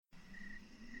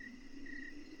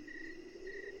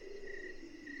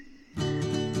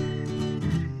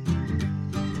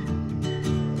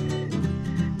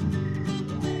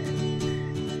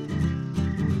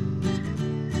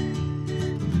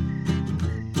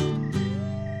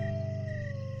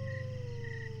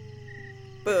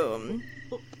welcome.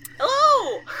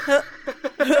 Hello!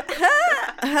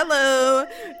 Hello!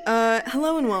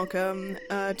 Hello and welcome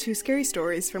to Scary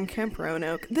Stories from Camp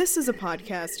Roanoke. This is a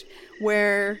podcast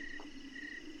where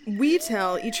we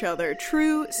tell each other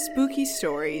true spooky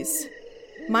stories.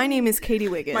 My name is Katie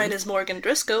Wiggins. Mine is Morgan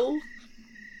Driscoll.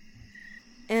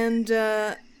 And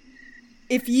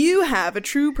if you have a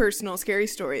true personal scary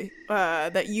story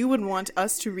that you would want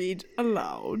us to read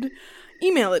aloud,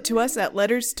 email it to us at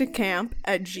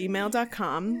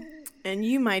letterstocamp@gmail.com, and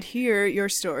you might hear your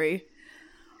story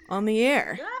on the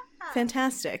air. Yeah.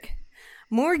 Fantastic.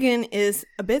 Morgan is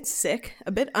a bit sick,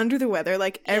 a bit under the weather,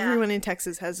 like everyone in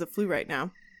Texas has the flu right now.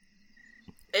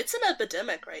 It's an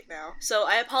epidemic right now, so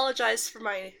I apologize for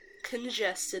my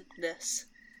congestedness.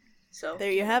 So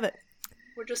there you have it.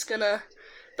 We're just gonna...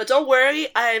 But don't worry,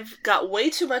 I've got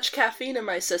way too much caffeine in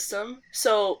my system,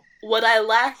 so what I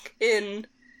lack in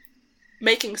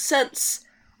making sense,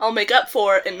 I'll make up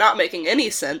for in not making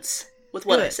any sense with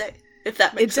what I say, if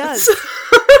that makes sense. It does.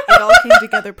 It all came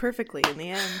together perfectly in the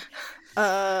end.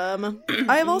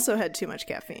 I have also had too much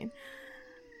caffeine.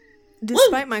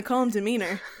 Despite my calm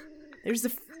demeanor, there's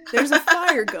a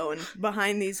fire going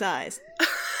behind these eyes.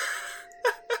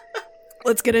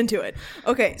 Let's get into it.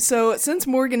 Okay, so since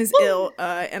Morgan is ill,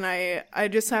 and I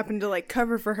just happened to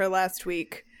cover for her last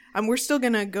week, we're still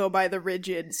gonna go by the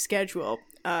rigid schedule,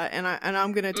 and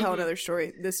I'm gonna tell another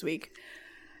story this week.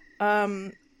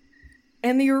 And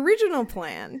the original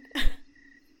plan,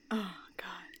 oh god,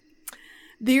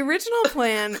 the original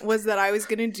plan was that I was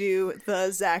gonna do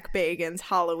the Zach Bagans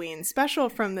Halloween special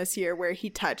from this year where he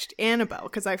touched Annabelle,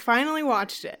 because I finally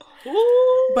watched it.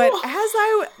 Ooh. But as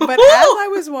I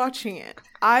was watching it,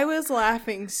 I was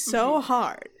laughing so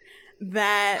hard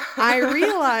that I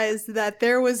realized that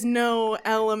there was no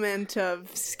element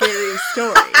of scary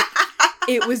story.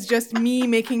 It was just me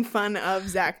making fun of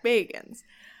Zach Bagans.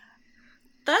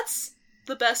 That's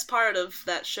the best part of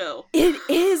that show. It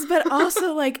is, but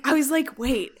also I was like,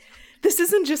 wait, this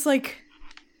isn't just like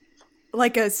a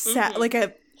roasting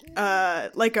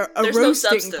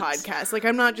podcast.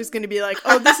 I'm not just going to be like,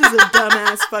 oh, this is a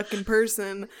dumbass fucking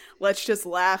person. Let's just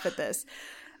laugh at this.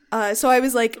 So I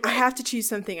was like, I have to choose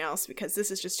something else because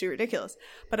this is just too ridiculous.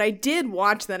 But I did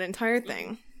watch that entire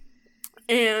thing.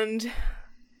 And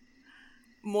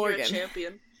Morgan, you're a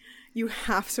champion. You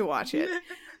have to watch it.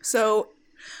 So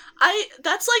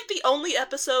that's the only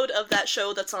episode of that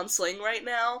show that's on Sling right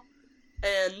now.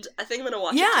 And I think I'm going to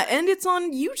watch it. Yeah, and it's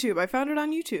on YouTube. I found it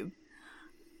on YouTube.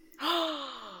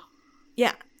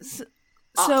 Yeah. So,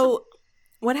 awesome. So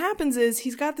what happens is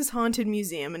he's got this haunted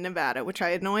museum in Nevada, which I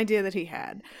had no idea that he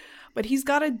had. But he's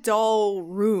got a doll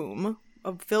room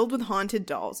filled with haunted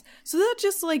dolls. So that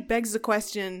just begs the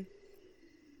question,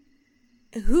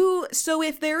 so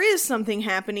if there is something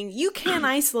happening, you can't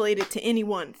isolate it to any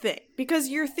one thing, because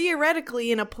you're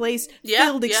theoretically in a place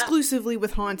filled exclusively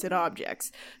with haunted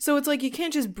objects. So it's you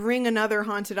can't just bring another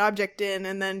haunted object in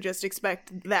and then just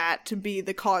expect that to be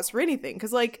the cause for anything.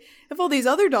 Because if all these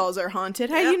other dolls are haunted,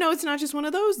 how do you know it's not just one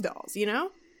of those dolls, you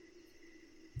know?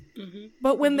 Mm-hmm.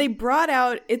 But when they brought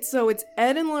out it's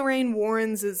Ed and Lorraine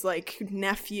Warren's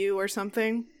nephew or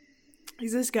something.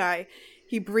 He's this guy.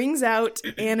 He brings out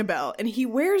Annabelle, and he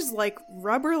wears,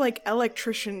 rubber,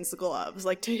 electrician's gloves,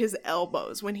 to his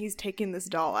elbows when he's taking this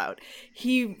doll out.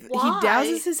 He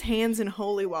douses his hands in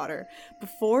holy water.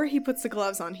 Before he puts the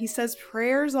gloves on, he says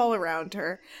prayers all around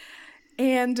her,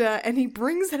 and he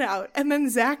brings it out, and then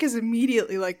Zach is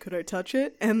immediately could I touch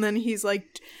it? And then he's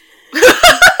like,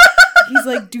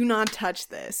 do not touch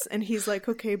this. And he's like,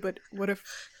 okay, but what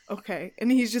if, okay.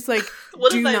 And he's just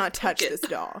do not touch this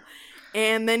doll.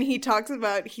 And then he talks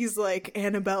about, he's like,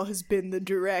 Annabelle has been the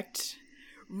direct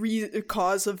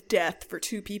cause of death for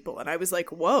 2 people. And I was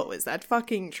like, whoa, is that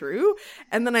fucking true?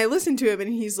 And then I listened to him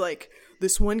and he's like,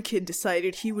 this one kid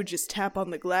decided he would just tap on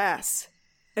the glass.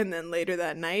 And then later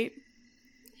that night,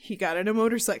 he got in a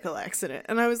motorcycle accident.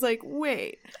 And I was like,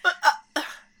 wait.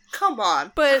 Come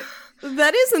on. But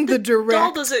that isn't the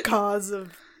direct cause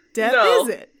of death, is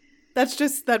it? That's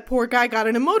just that poor guy got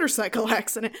in a motorcycle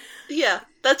accident. Yeah,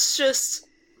 that's just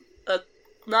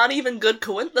not even good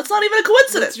that's not even a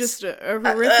coincidence. It's just a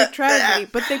horrific tragedy.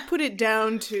 But they put it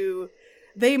down to,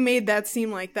 they made that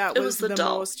seem like that was the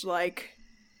most,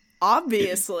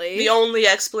 obviously. The only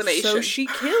explanation. So she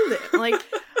killed it.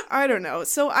 I don't know.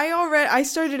 So I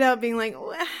started out being like,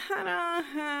 well,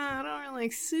 I don't really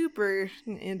super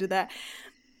into that.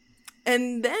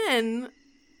 And then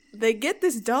they get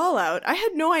this doll out. I had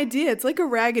no idea. It's like a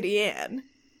Raggedy Ann.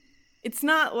 It's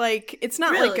not really? like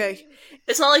a...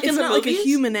 It's not like in the movies? Like a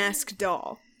human-esque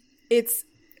doll. It's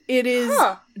it is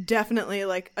definitely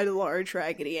like a large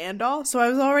Raggedy Ann doll. So I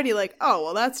was already like, oh,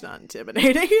 well, that's not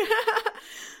intimidating.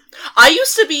 I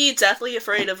used to be deathly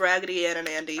afraid of Raggedy Ann and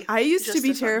Andy. I used to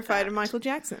be terrified of Michael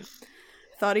Jackson.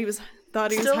 Thought he was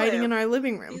hiding in our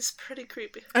living room. He's pretty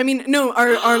creepy. I mean, no,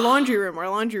 our laundry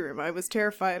room. I was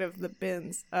terrified of the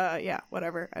bins. Yeah,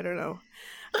 whatever. I don't know.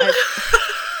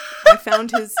 I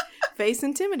found his face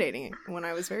intimidating when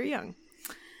I was very young.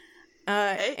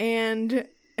 And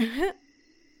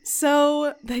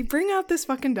so they bring out this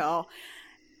fucking doll,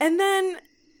 and then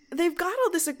they've got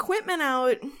all this equipment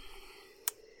out.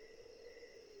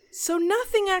 So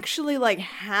nothing actually, like,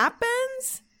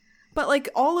 happens, but, like,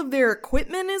 all of their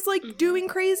equipment is, like, doing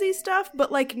crazy stuff, but,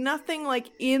 like, nothing,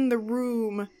 like, in the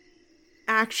room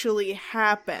actually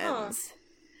happens.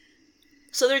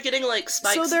 So they're getting, like,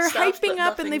 spikes and stuff. So they're hyping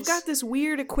up, and they've got this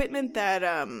weird equipment that,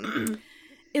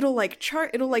 it'll, like,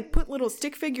 put little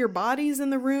stick figure bodies in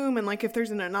the room, and, like, if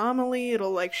there's an anomaly,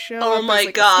 it'll, like, show up as,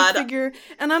 like, a stick figure.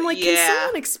 And I'm like, can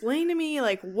someone explain to me,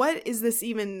 like, what is this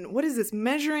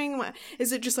measuring?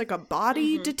 Is it just, like, a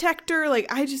body detector? Like,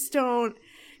 I just don't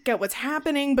get what's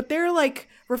happening, but they're, like,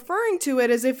 referring to it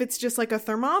as if it's just, like, a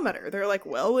thermometer. They're like,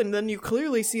 well, and then you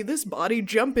clearly see this body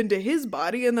jump into his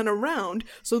body and then around,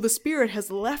 so the spirit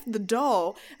has left the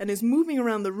doll and is moving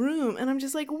around the room. And I'm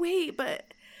just like, wait, but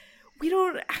we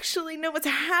don't actually know what's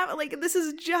happening. Like, this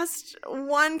is just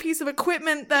one piece of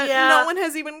equipment that no one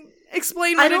has even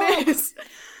explained what it is.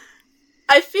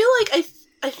 I feel like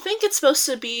I think it's supposed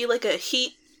to be like a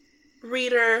heat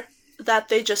reader that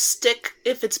they just stick,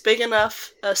 if it's big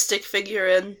enough, a stick figure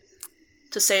in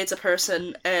to say it's a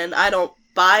person, and I don't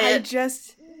buy it.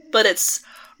 But it's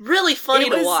really funny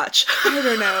to watch. I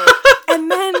don't know.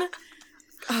 And then,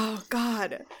 oh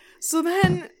god. So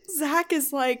then Zach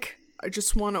is like, I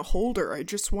just want to hold her. I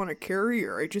just want to carry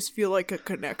her. I just feel like a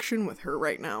connection with her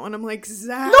right now. And I'm like,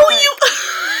 Zach. No, you...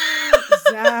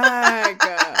 Zach.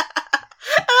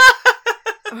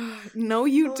 No,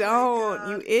 you don't.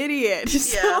 You idiot.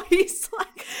 So he's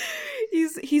like,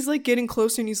 he's like getting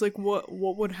closer, and he's like, what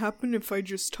would happen if I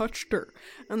just touched her?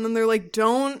 And then they're like,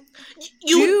 don't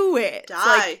do it.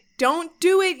 Like, don't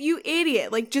do it, you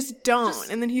idiot. Like, just don't.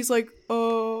 And then he's like,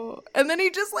 oh. And then he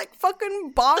just, like,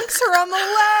 fucking bonks her on the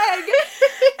leg.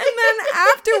 And then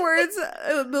afterwards,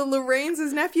 Lorraine's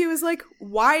nephew is like,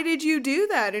 why did you do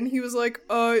that? And he was like,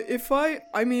 I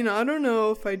mean, I don't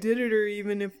know if I did it or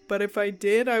but if I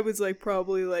did, I was, like,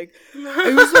 probably, like,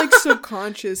 it was, like,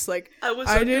 subconscious. Like,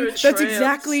 I didn't, that's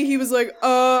exactly, he was like,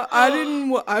 I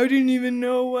didn't even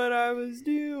know what I was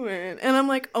doing. And I'm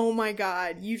like, oh my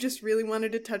god, you just really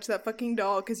wanted to touch that fucking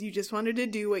doll because you just wanted to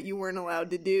do what you weren't allowed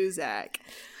to do, Zach.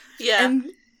 Yeah. And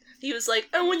he was like,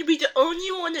 I want to be the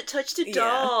only one that touched the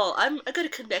doll. I got a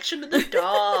connection to the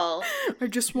doll. I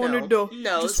just wanted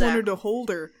wanted to hold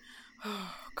her.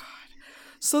 Oh god.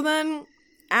 So then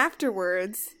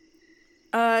afterwards,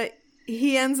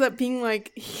 he ends up being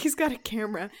like, he's got a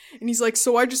camera, and he's like,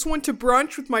 so I just went to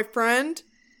brunch with my friend,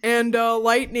 and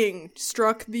lightning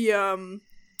struck the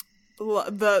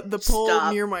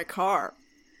pole near my car.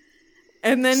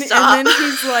 And then he's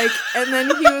like, and then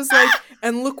he was like,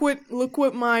 and look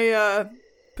what my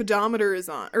pedometer is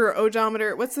on, or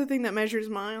odometer. What's the thing that measures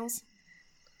miles?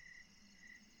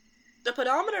 The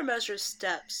pedometer measures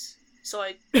steps, so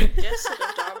I guess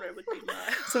the odometer would be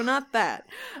miles. So not that.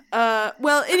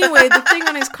 Well, anyway, the thing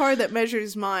on his car that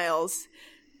measures miles.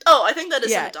 Oh, I think that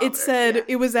is an odometer. It said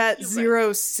it was at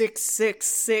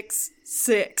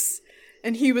 0.6666,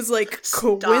 and he was like,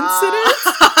 coincidence?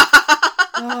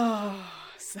 Oh,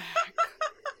 Zach.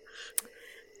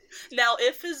 Now,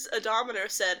 if his odometer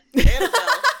said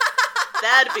Annabelle,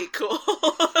 that'd be cool.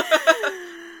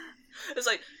 It's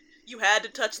like, you had to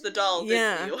touch the doll,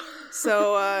 didn't you?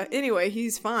 So, anyway,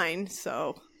 he's fine,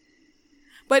 so.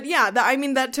 But yeah, I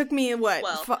mean, that took me, what,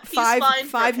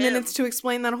 five minutes to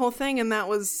explain that whole thing, and that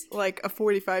was like a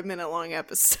 45-minute long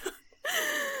episode.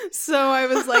 So I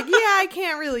was like, yeah, I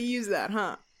can't really use that,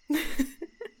 huh?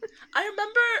 I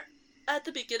remember at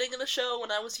the beginning of the show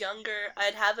when I was younger,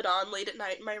 I'd have it on late at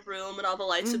night in my room, and all the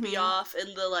lights would be off,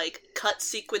 and the, like, cut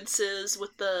sequences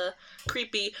with the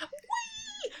creepy whee!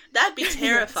 That'd be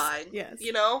terrifying. Yes.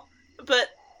 You know? But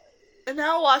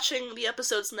now watching the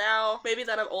episodes now, maybe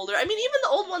that I'm older, I mean, even the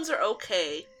old ones are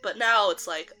okay, but now it's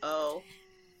like, oh,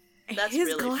 that's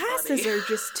really funny. His glasses are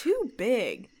just too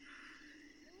big.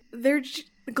 They're his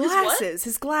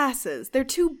glasses. They're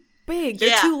too big.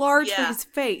 They're too large for his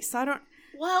face.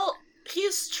 Well,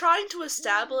 he's trying to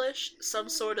establish some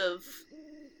sort of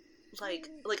like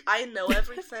I know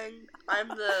everything. I'm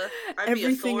the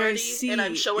everything authority, I see, and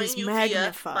I'm showing you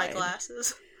magnified. via my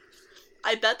glasses.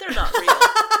 I bet they're not real.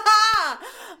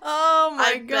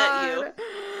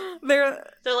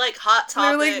 like Hot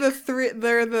Topic.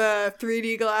 They're the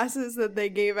 3D glasses that they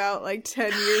gave out like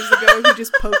 10 years ago who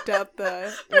just poked out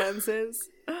the lenses.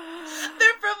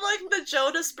 They're from like the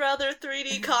Jonas Brother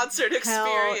 3D concert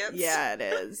experience. Yeah, it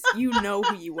is. You know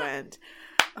who you went.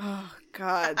 Oh,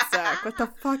 God, Zach, what the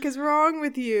fuck is wrong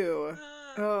with you?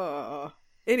 Oh.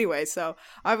 Anyway, so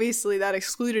obviously that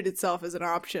excluded itself as an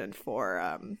option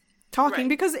for talking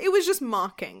because it was just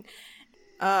mocking.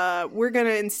 We're going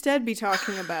to instead be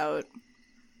talking about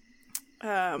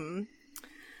we're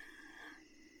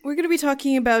going to be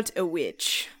talking about a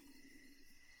witch.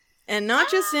 And not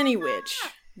just any witch.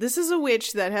 This is a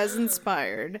witch that has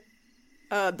inspired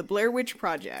the Blair Witch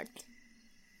Project.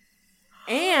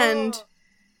 And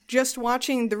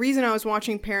the reason I was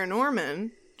watching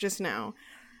Paranorman just now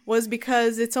was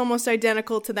because it's almost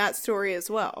identical to that story as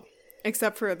well.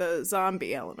 Except for the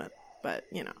zombie element. But,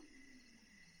 you know,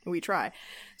 we try.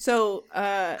 So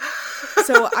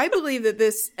I believe that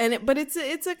this, but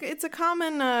it's a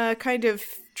common kind of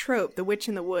trope, the witch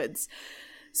in the woods.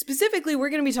 Specifically, we're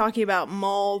going to be talking about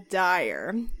Moll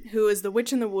Dyer, who is the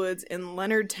witch in the woods in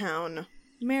Leonardtown,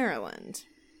 Maryland.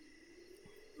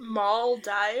 Moll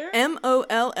Dyer?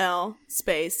 Moll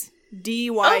space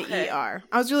Dyer. Okay. I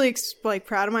was really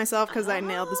proud of myself because I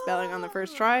nailed the spelling on the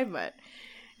first try, but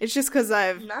it's just because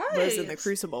I was in the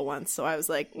Crucible once, so I was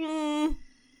like,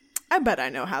 I bet I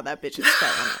know how that bitch is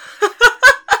spelling it.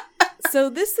 So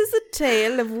this is a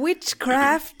tale of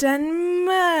witchcraft and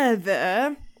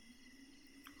murder.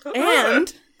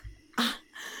 And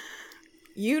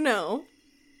you know,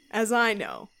 as I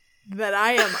know, that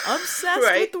I am obsessed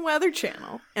with the Weather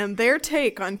Channel and their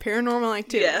take on paranormal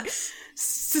activity. Yes.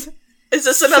 Is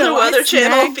this another Weather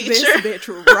Channel feature? This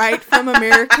bitch right from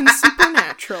American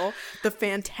Supernatural, the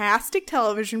fantastic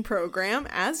television program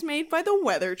as made by the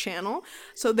Weather Channel.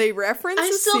 So they reference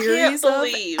a series of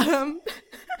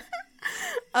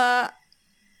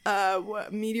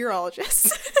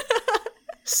meteorologists.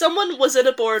 Someone was in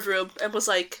a boardroom and was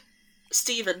like,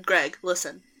 "Steven, Greg,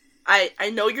 listen.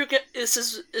 I know you're this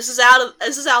is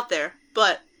out there,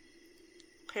 but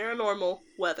paranormal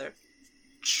weather."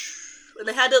 And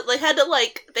they had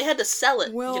to sell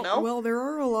it, you know? Well, there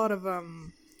are a lot of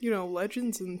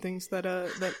legends and things that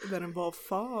involve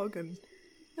fog and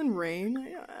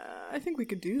rain. I think we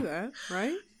could do that,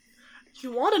 right?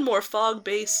 You wanted more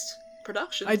fog-based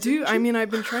productions. I do. I mean,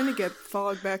 I've been trying to get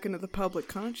fog back into the public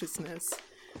consciousness.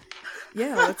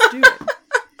 Yeah, let's do it.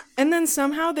 And then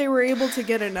somehow they were able to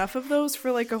get enough of those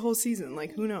for like a whole season.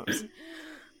 Like, who knows?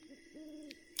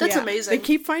 That's amazing. They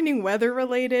keep finding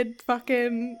weather-related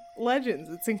fucking legends.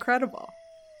 It's incredible.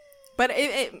 But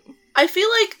I feel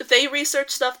like they research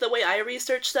stuff the way I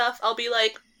research stuff. I'll be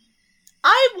like,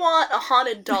 I want a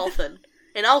haunted dolphin,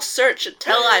 and I'll search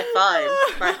until I find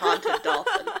my haunted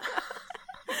dolphin.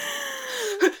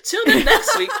 Tune in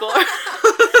next week for...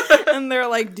 And they're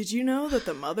like, did you know that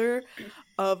the mother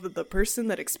of the person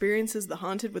that experiences the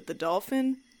haunted with the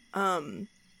dolphin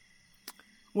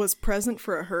was present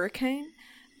for a hurricane?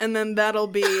 And then that'll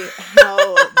be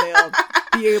how they'll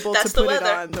be able to put it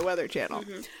on the Weather Channel.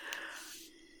 Mm-hmm.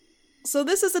 So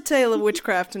this is a tale of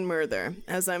witchcraft and murder,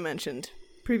 as I mentioned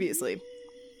previously.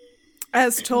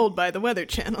 As told by the Weather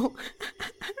Channel.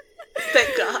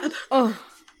 Thank God. Oh,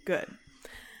 good.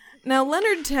 Now,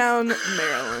 Leonardtown,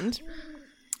 Maryland,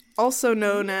 also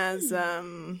known as a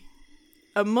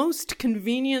most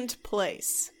convenient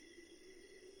place.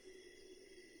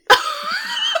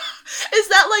 Is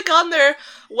that like on their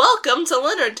welcome to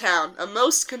Leonardtown? A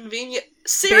most convenient...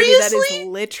 Seriously? Baby, that is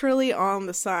literally on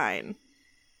the sign.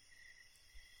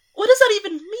 What does that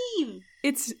even mean?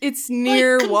 It's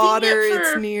near water,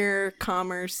 it's near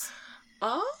commerce.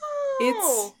 Oh.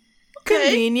 It's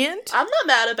convenient. I'm not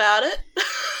mad about it.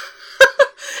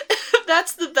 If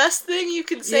that's the best thing you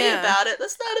can say about it,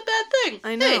 that's not a bad thing.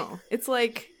 I know. Hey. It's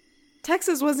like,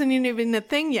 Texas wasn't even a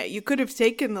thing yet. You could have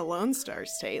taken the Lone Star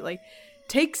State. Like,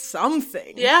 take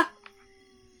something. Yeah.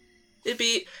 It'd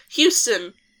be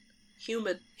Houston.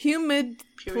 Humid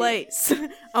place.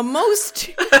 a most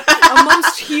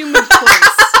humid place.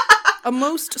 A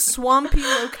most swampy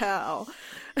locale.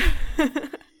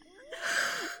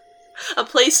 A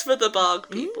place for the bog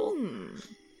people.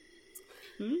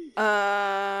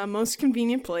 Most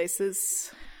convenient place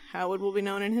is how it will be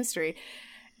known in history.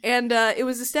 And it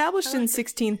was established in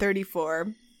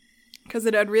 1634 because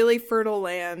it had really fertile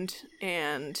land,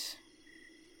 and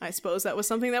I suppose that was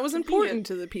something that was important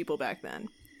to the people back then.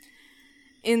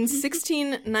 In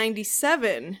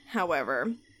 1697,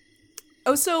 however...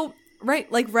 Oh, so,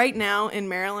 right now in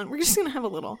Maryland, we're just going to have a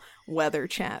little weather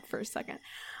chat for a second.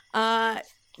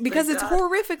 Because it's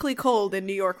horrifically cold in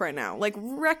New York right now. Like,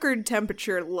 record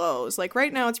temperature lows. Like,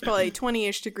 right now it's probably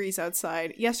 20-ish degrees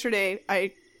outside. Yesterday,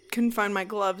 I couldn't find my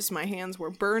gloves. My hands were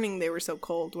burning. They were so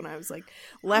cold when I was, like,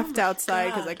 left outside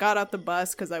because I got out the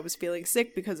bus because I was feeling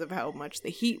sick because of how much the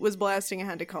heat was blasting. I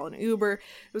had to call an Uber.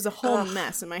 It was a whole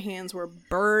mess, and my hands were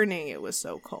burning. It was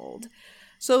so cold.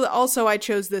 So also I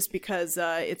chose this because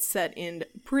it's set in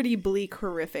pretty bleak,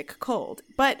 horrific cold.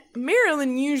 But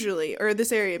Maryland usually, or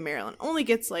this area of Maryland, only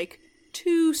gets like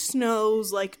 2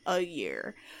 snows like a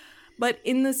year. But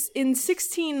in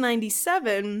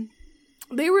 1697,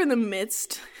 they were in the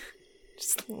midst,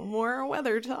 just a little more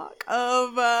weather talk,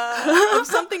 of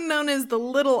something known as the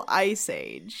Little Ice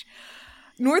Age.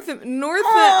 The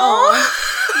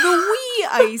wee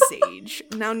ice age.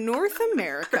 Now, North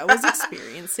America was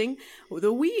experiencing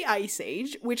the wee ice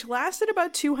age, which lasted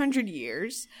about 200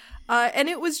 years, and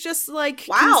it was just like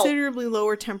considerably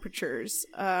lower temperatures.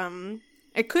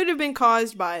 It could have been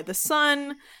caused by the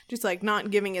sun just like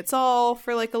not giving its all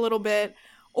for like a little bit,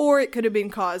 or it could have been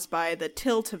caused by the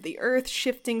tilt of the earth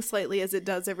shifting slightly as it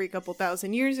does every couple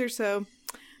thousand years or so.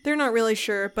 They're not really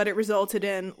sure, but it resulted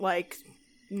in like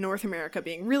North America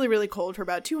being really, really cold for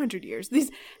about 200 years.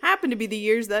 These happen to be the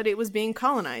years that it was being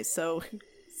colonized, so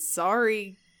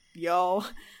sorry, y'all.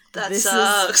 That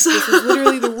sucks. This is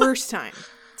literally the worst time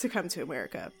to come to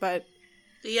America, but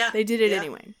they did it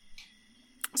anyway.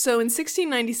 So in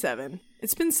 1697,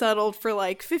 it's been settled for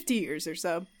like 50 years or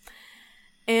so,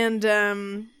 and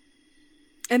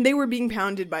they were being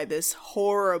pounded by this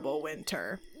horrible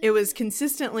winter. It was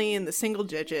consistently in the single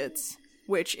digits,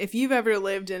 which, if you've ever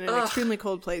lived in an extremely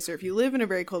cold place, or if you live in a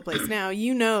very cold place now,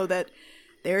 you know that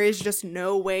there is just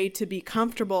no way to be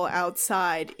comfortable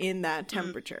outside in that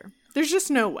temperature. There's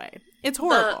just no way. It's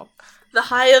horrible. The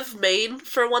high of Maine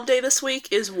for one day this week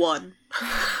is 1.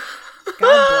 God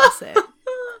bless it.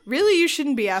 Really, you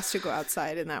shouldn't be asked to go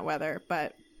outside in that weather,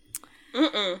 but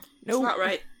nope. It's not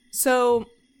right. So,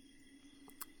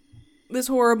 this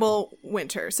horrible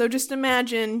winter. So just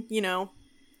imagine,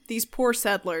 these poor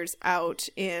settlers out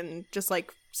in just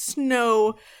like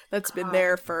snow that's been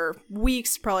there for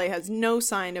weeks, probably has no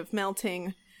sign of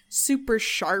melting, super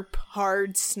sharp,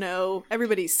 hard snow.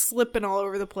 Everybody's slipping all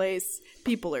over the place.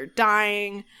 People are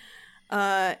dying.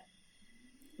 But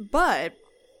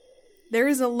there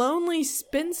is a lonely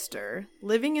spinster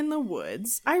living in the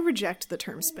woods. I reject the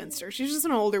term spinster. She's just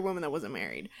an older woman that wasn't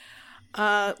married.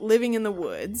 Living in the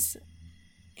woods.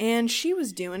 And she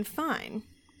was doing fine.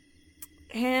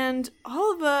 And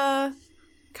all the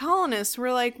colonists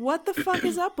were like, what the fuck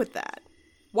is up with that?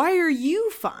 Why are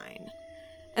you fine?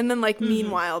 And then, like,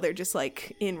 meanwhile, they're just,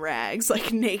 like, in rags,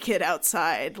 like, naked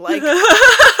outside. Like,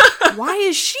 why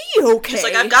is she okay? She's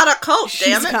like, I've got a coat,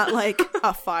 damn it. She's got, like,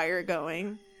 a fire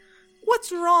going.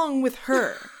 What's wrong with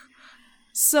her?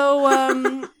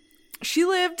 So, she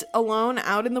lived alone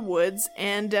out in the woods,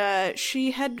 and she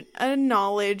had a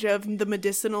knowledge of the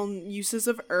medicinal uses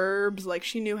of herbs. Like,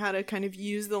 she knew how to kind of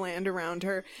use the land around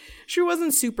her. She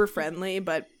wasn't super friendly,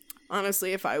 but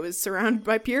honestly, if I was surrounded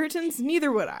by Puritans,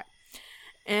 neither would I.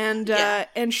 And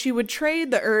she would trade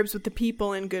the herbs with the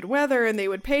people in good weather, and they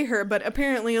would pay her, but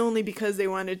apparently only because they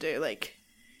wanted to, like,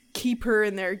 keep her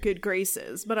in their good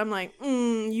graces. But I'm like,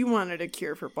 you wanted a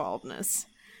cure for baldness.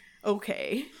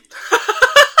 Okay.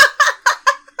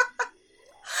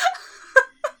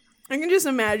 I can just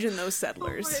imagine those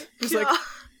settlers. It's like,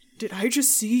 did I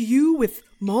just see you with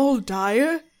Moll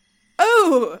Dyer?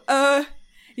 Oh,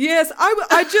 yes,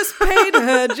 I just paid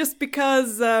her just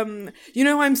because, I'm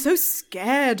so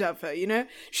scared of her,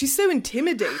 She's so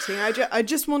intimidating. I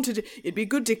just wanted to, it'd be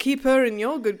good to keep her in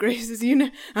your good graces,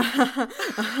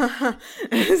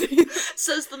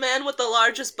 Says the man with the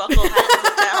largest buckle hat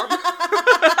in town.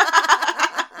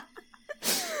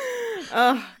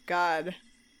 Oh, God.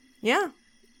 Yeah.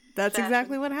 That's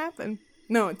exactly what happened.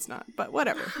 No, it's not, but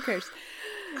whatever. Who cares?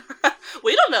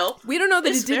 We don't know. We don't know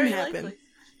that it didn't happen. Likely.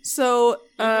 So,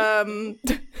 I'm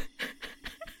just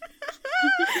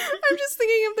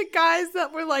thinking of the guys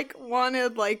that were, like,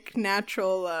 wanted, like,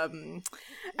 natural,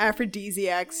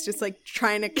 aphrodisiacs, just, like,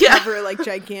 trying to cover, like,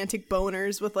 gigantic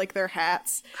boners with, like, their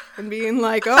hats, and being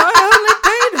like, oh, I only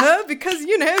paid her because,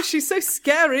 she's so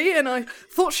scary, and I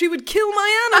thought she would kill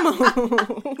my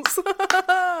animals.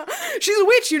 She's a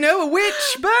witch, a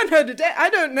witch. Burn her to death.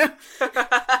 I don't know.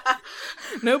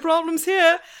 No problems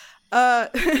here.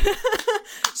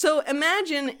 So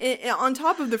imagine on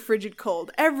top of the frigid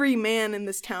cold, every man in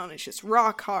this town is just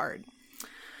rock hard.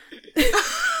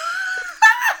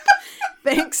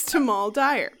 Thanks to Moll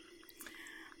Dyer.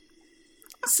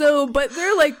 So, but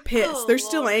they're like pissed. They're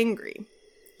still angry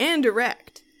and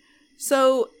direct.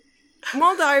 So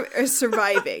Maldar is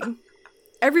surviving.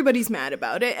 Everybody's mad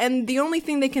about it, and the only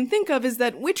thing they can think of is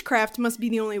that witchcraft must be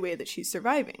the only way that she's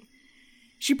surviving.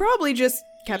 She probably just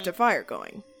kept a fire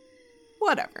going.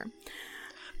 Whatever.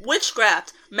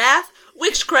 Witchcraft. Math.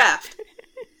 Witchcraft.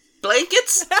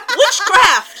 Blankets.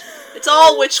 Witchcraft. It's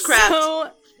all witchcraft.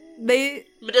 So they...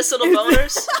 Medicinal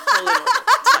boners. Holy Lord.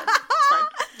 It's fine. It's fine.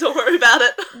 Don't worry about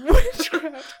it.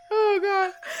 Witchcraft. Oh,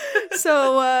 God.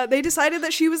 So they decided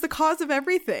that she was the cause of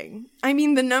everything. I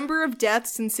mean, the number of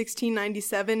deaths in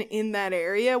 1697 in that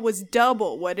area was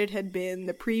double what it had been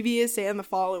the previous and the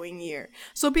following year.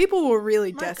 So people were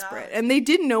really desperate. God. And they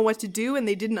didn't know what to do, and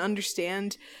they didn't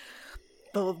understand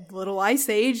the Little Ice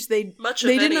Age. They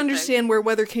didn't understand where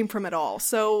weather came from at all.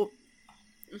 So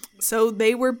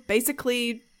they were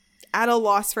basically at a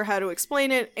loss for how to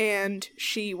explain it, and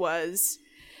she was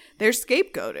their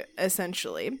scapegoat,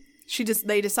 essentially.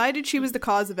 They decided she was the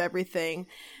cause of everything,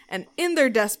 and in their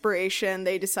desperation,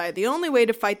 they decided the only way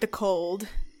to fight the cold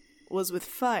was with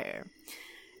fire.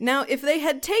 Now, if they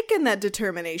had taken that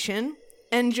determination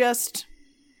and just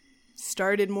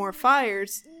started more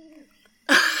fires,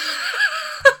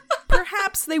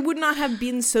 perhaps they would not have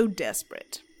been so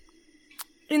desperate.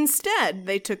 Instead,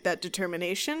 they took that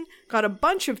determination, got a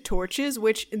bunch of torches,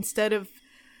 which, instead of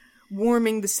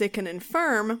warming the sick and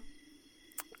infirm,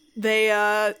 they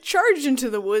charged into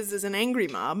the woods as an angry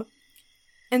mob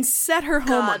and set her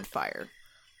home on fire.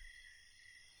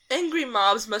 Angry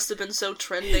mobs must have been so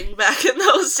trending back in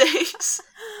those days.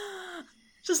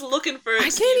 Just looking for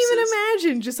excuses. I can't even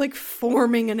imagine just, like,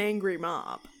 forming an angry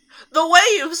mob. The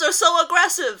waves are so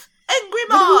aggressive! Angry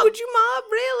mob! But who would you mob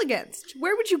rail against?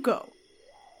 Where would you go?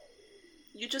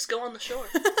 You just go on the shore.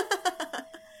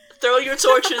 Throw your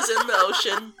torches in the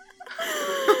ocean.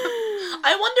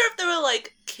 I wonder if there were,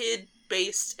 like,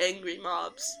 kid-based angry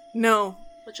mobs. No.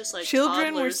 But just, like,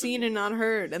 children were seen and not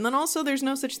heard. And then also there's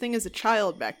no such thing as a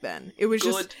child back then. It was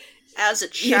good. Just... As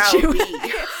it shall be.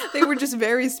 They were just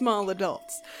very small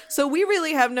adults. So we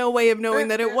really have no way of knowing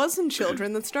that it wasn't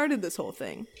children that started this whole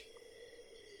thing.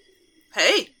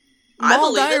 Hey, I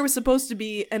believe it. Dyer was supposed to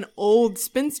be an old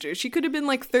spinster. She could have been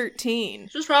like 13.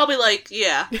 She was probably like,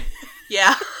 yeah.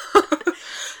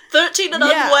 13 and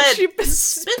unwed. She was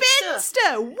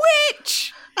spinster.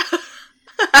 Witch!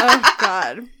 Oh,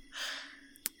 God.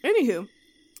 Anywho.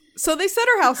 So they set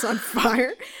her house on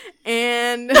fire,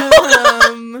 and, and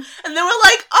they were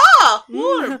like,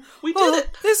 warm. We did it.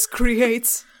 This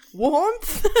creates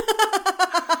warmth.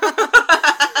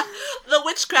 The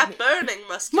witchcraft burning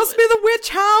must be the witch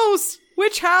house.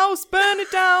 Witch house, burn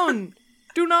it down.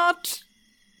 Do not.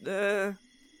 Yeah,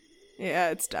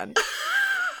 it's done.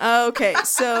 Okay,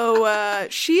 so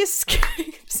she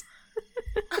escapes.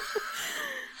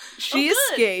 She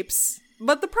escapes.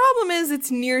 But the problem is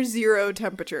it's near zero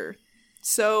temperature.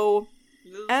 So,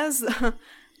 as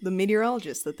the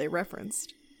meteorologist that they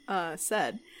referenced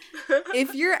said,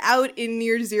 if you're out in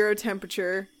near zero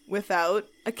temperature without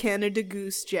a Canada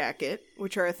Goose jacket,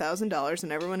 which are $1,000,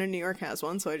 and everyone in New York has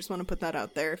one, so I just want to put that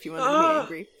out there if you want to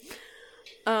be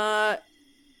angry,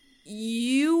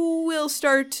 you will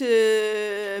start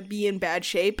to be in bad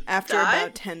shape after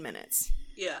about 10 minutes.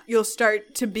 Yeah. You'll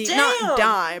start to be, not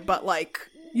die, but like...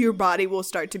 your body will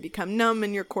start to become numb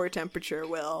and your core temperature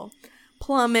will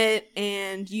plummet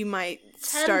and you might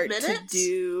start to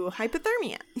do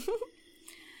hypothermia.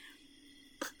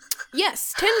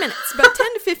 Yes, 10 minutes. About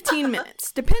 10 to 15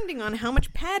 minutes, depending on how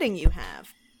much padding you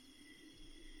have.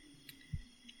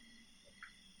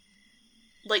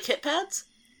 Like hip pads?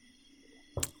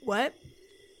 What?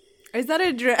 Is that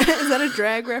a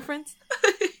drag reference?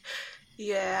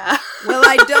 Yeah. Well,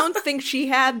 I don't think she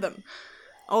had them.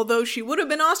 Although she would have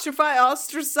been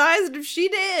ostracized if she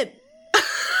did.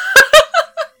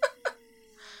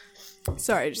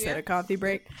 Sorry, I just had a coffee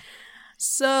break.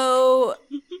 So,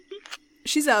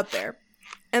 she's out there.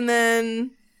 And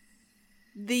then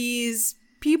these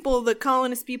people, the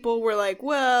colonist people, were like,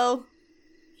 well,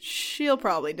 she'll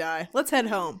probably die. Let's head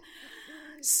home.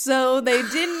 So they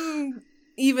didn't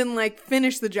even, like,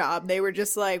 finish the job. They were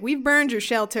just like, we've burned your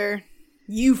shelter.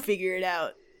 You figure it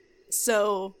out.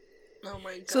 So... oh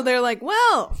my God. So they're like,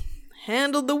 well,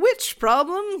 handled the witch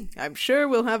problem. I'm sure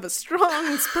we'll have a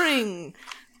strong spring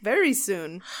very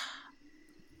soon.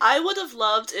 I would have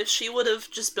loved if she would have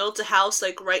just built a house,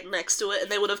 like, right next to it,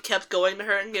 and they would have kept going to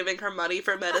her and giving her money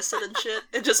for medicine and shit,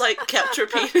 and just, like, kept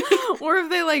repeating. Or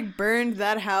if they, like, burned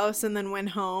that house and then went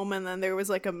home, and then there was,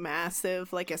 like, a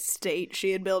massive, like, estate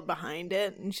she had built behind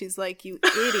it, and she's like, you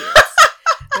idiots.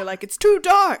 They're like, it's too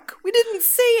dark. We didn't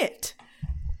see it.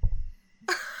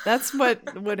 That's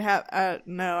what would happen.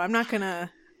 No, I'm not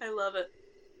gonna... I love it.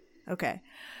 Okay.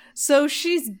 So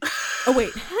she's Oh,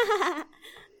 wait.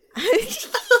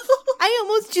 I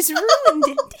almost just ruined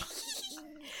it.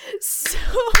 So,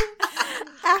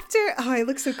 after... Oh, I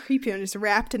look so creepy. I'm just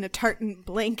wrapped in a tartan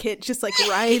blanket, just like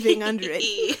writhing under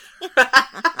it.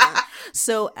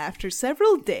 So, after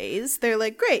several days, they're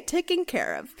like, great, taken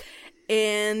care of.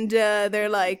 And they're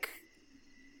like,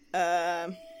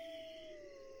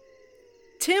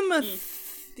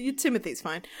 Timothy's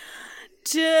fine.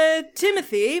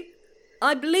 Timothy,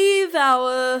 I believe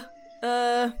our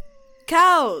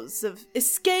cows have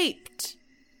escaped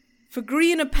for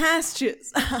greener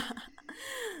pastures.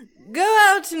 Go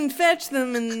out and fetch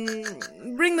them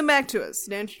and bring them back to us.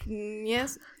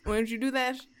 Yes? Why don't you do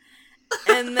that?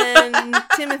 And then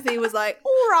Timothy was like,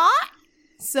 all right.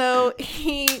 So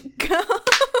he goes.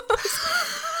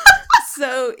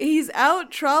 So he's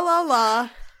out tra-la-la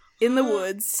in the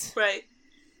woods. Right.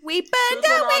 We burned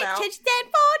a witch instead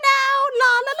for now.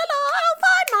 La la la la, I'll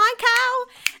find my cow.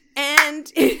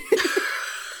 And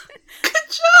good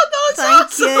job, that was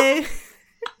awesome. You.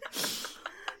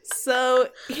 So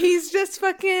he's just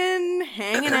fucking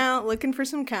hanging out, looking for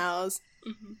some cows.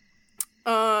 Mm-hmm.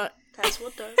 That's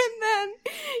what does. And then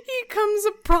he comes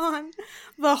upon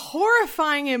the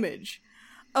horrifying image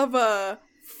of a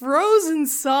frozen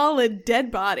solid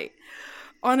dead body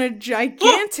on a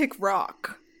gigantic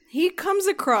rock. He comes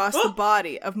across the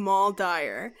body of Moll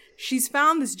Dyer. She's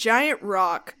found this giant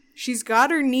rock. She's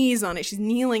got her knees on it. She's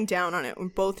kneeling down on it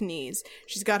with both knees.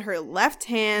 She's got her left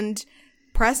hand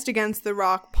pressed against the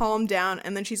rock, palm down,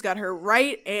 and then she's got her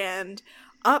right hand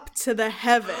up to the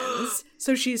heavens.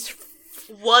 So she's...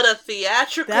 What a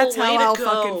theatrical way to go. That's how I'll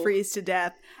fucking freeze to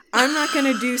death. I'm not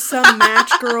gonna do some match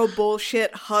girl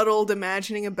bullshit, huddled,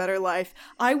 imagining a better life.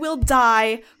 I will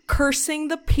die cursing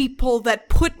the people that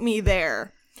put me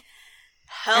there.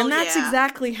 Hell and that's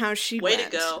exactly how she went. Way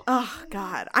to go. Oh,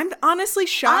 God. I'm honestly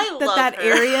shocked that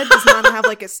area does not have,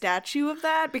 like, a statue of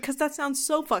that, because that sounds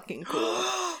so fucking cool.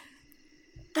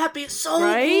 That'd be so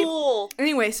cool.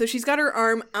 Anyway, so she's got her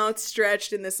arm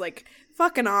outstretched in this, like,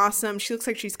 fucking awesome. She looks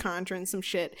like she's conjuring some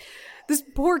shit. This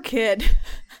poor kid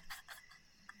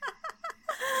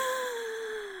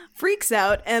freaks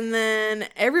out, and then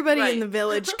everybody in the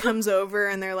village comes over,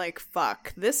 and they're like,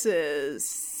 fuck, this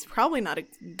is probably not a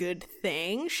good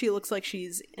thing. She looks like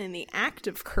she's in the act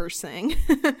of cursing.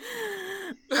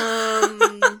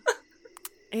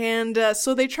 And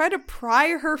so they try to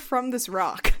pry her from this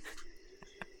rock.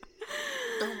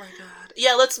 Oh my god.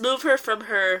 Yeah, let's move her from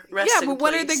her resting place. Yeah, but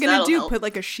what are they gonna do? Help. Put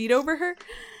like a sheet over her?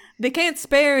 They can't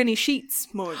spare any sheets,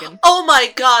 Morgan. Oh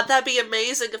my god, that'd be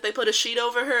amazing if they put a sheet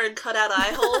over her and cut out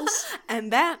eye holes.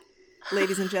 And that,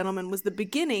 ladies and gentlemen, was the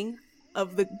beginning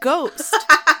of the ghost.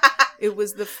 It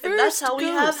was the first. And that's how we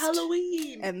have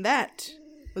Halloween. And that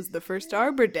was the first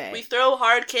Arbor Day. We throw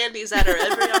hard candies at her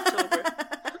every October.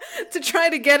 To try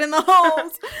to get in the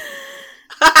holes.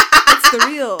 That's the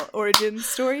real origin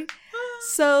story.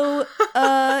 So,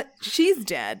 she's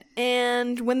dead.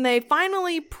 And when they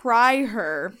finally pry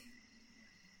her...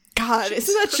 God,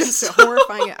 isn't that just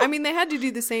horrifying? I mean, they had to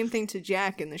do the same thing to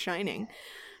Jack in The Shining.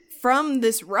 From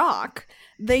this rock...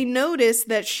 They notice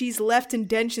that she's left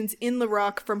indentions in the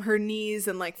rock from her knees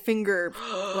and, like, finger,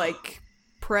 like,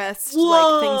 pressed,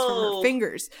 like, things from her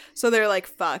fingers. So they're like,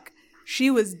 fuck,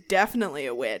 she was definitely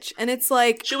a witch. And it's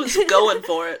like... She was going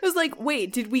for it. It was like,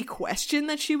 wait, did we question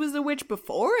that she was a witch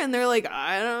before? And they're like, we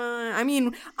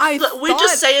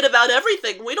just say it about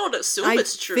everything. We don't assume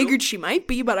it's true. I figured she might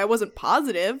be, but I wasn't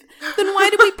positive. Then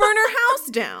why did we burn her house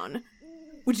down?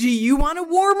 Do you want a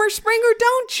warmer spring or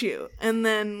don't you? And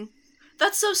then...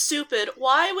 That's so stupid.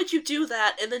 Why would you do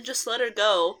that and then just let her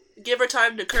go? Give her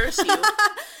time to curse you.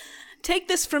 Take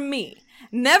this from me.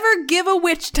 Never give a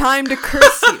witch time to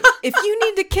curse you. If you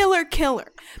need to kill her, kill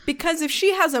her. Because if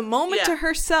she has a moment to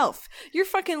herself, your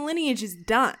fucking lineage is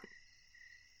done.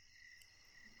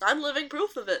 I'm living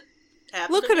proof of it.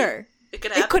 Look at her. It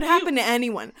could happen to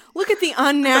anyone. Look at the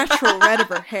unnatural red of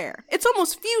her hair. It's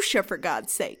almost fuchsia, for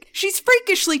God's sake. She's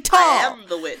freakishly tall. I am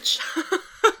the witch.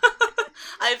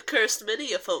 I've cursed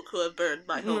many a folk who have burned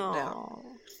my home down.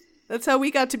 That's how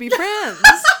we got to be friends.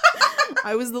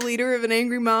 I was the leader of an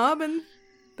angry mob, and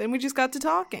then we just got to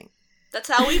talking. That's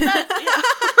how we met, yeah.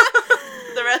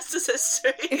 The rest is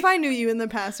history. If I knew you in the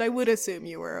past, I would assume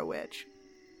you were a witch.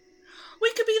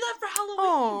 We could be that for Halloween.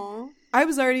 Oh, I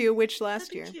was already a witch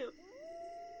last year. Cute.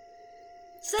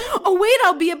 Oh, wait,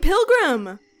 I'll be a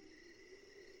pilgrim.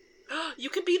 You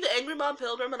could be the angry mom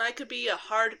pilgrim, and I could be a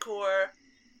hardcore...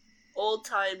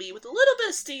 old-timey with a little bit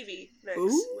of Stevie mix.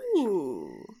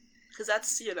 Ooh. Because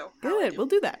that's, Good, we'll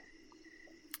do that.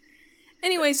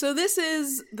 Anyway, so this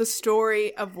is the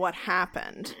story of what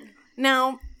happened.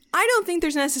 Now, I don't think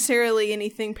there's necessarily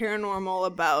anything paranormal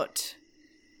about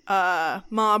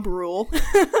mob rule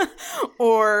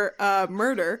or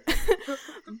murder.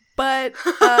 But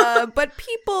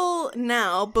people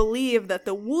now believe that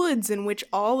the woods in which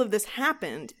all of this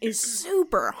happened is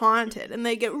super haunted, and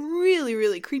they get really,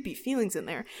 really creepy feelings in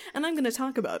there. And I'm going to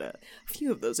talk about a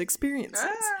few of those experiences.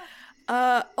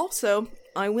 Also,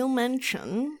 I will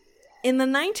mention, in the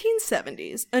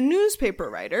 1970s, a newspaper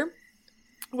writer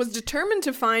was determined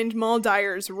to find Moll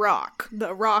Dyer's rock,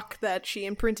 the rock that she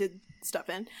imprinted stuff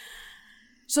in.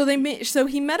 So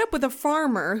he met up with a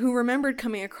farmer who remembered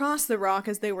coming across the rock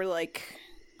as they were like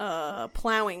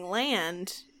plowing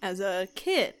land as a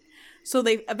kid. So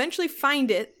they eventually find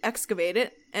it, excavate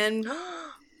it, and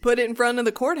put it in front of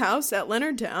the courthouse at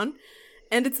Leonardtown,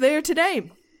 and it's there today.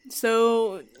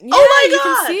 So yeah, oh my you God!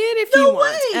 can see it if no you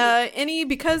want. Way!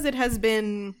 Because it has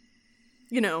been,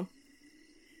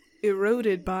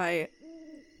 eroded by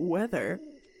weather.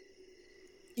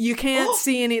 You can't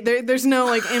see any. There's no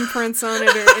like imprints on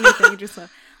it or anything. Just a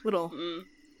little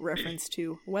reference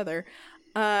to weather.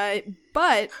 But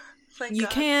Thank you God.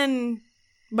 can.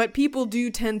 But people do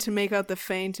tend to make out the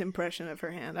faint impression of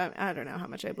her hand. I don't know how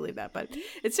much I believe that, but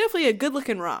it's definitely a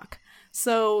good-looking rock.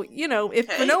 So if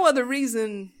for no other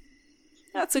reason,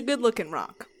 that's a good-looking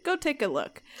rock. Go take a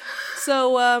look.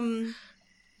 So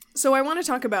I want to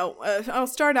talk about. I'll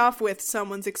start off with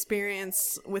someone's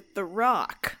experience with the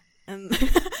Rock. And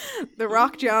The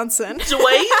Rock Johnson.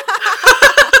 Dwayne?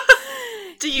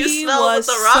 Do you smell what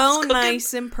the Rock's so cooking?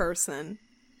 nice in person.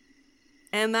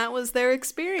 And that was their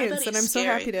experience, and I'm so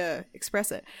scary. happy to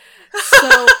express it.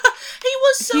 So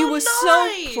he was nice.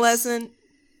 so pleasant.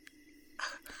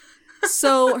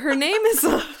 So her name is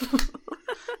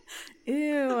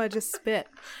ew, I just spit.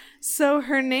 So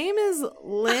her name is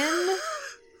Lynn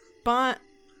Bont.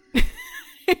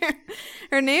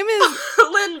 Her name is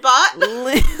Lynn Bot.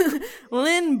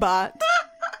 Lynn Bot.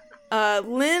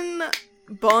 Lynn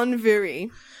Bonviri.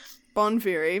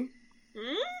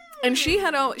 And she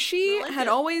had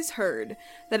always heard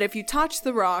that if you touch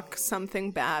the rock,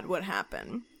 something bad would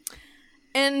happen.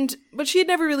 But she had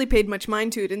never really paid much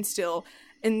mind to it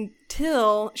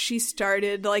until she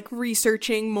started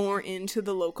researching more into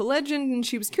the local legend, and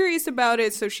she was curious about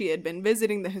it, so she had been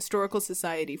visiting the Historical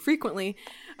Society frequently.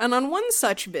 And on one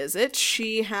such visit,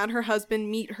 she had her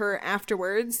husband meet her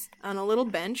afterwards on a little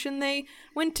bench, and they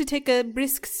went to take a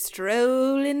brisk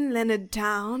stroll in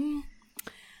Leonardtown.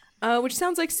 Which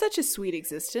sounds like such a sweet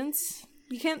existence.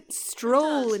 You can't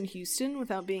stroll in Houston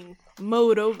without being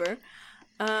mowed over.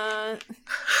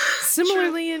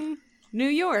 Similarly in New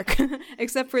York,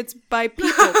 except for it's by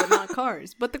people but not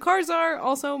cars. But the cars are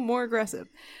also more aggressive.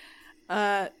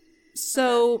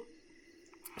 So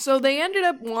they ended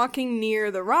up walking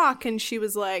near the rock, and she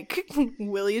was like,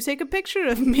 "Will you take a picture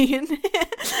of me?" Can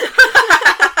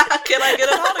I get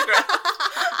an autograph?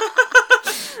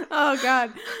 Oh,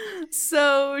 God.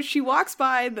 So she walks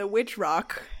by the witch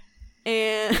rock,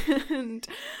 and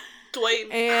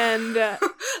Dwayne. And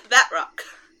that rock.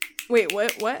 Wait,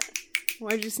 what?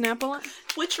 Why'd you snap a lot?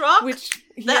 Which rock?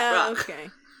 That rock. Okay.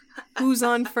 Who's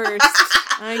on first?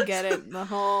 I get it. The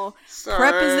whole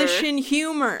preposition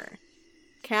humor.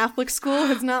 Catholic school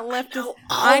has not left us.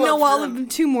 I know all of them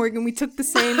too, Morgan. We took the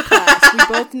same class. We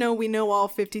both know all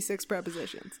 56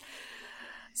 prepositions.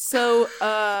 So,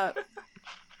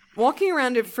 walking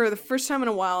around it for the first time in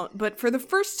a while, but for the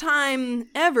first time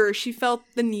ever, she felt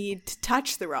the need to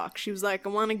touch the rock. She was like, I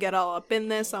want to get all up in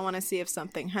this. I want to see if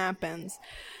something happens.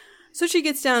 So she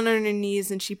gets down on her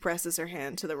knees and she presses her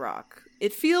hand to the rock.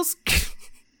 It feels...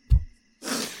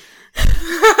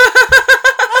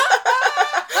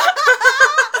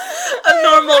 A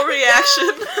normal reaction.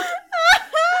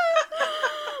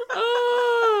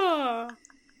 Oh.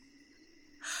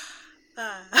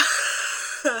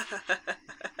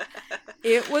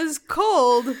 It was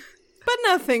cold, but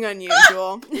nothing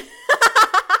unusual.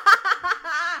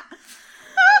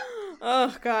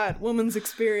 Oh, God. Woman's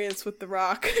experience with the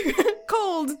rock.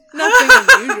 Cold, nothing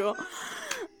unusual.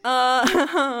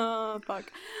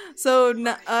 Fuck. So,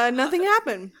 nothing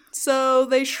happened. So,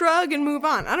 they shrug and move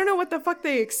on. I don't know what the fuck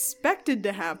they expected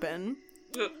to happen.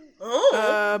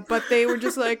 But they were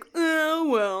just like, oh,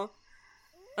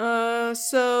 well.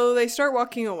 So, they start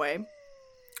walking away.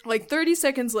 30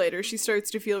 seconds later, she starts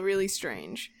to feel really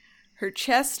strange. Her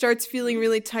chest starts feeling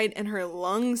really tight, and her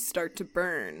lungs start to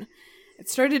burn. It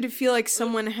started to feel like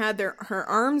someone had her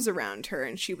arms around her,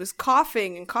 and she was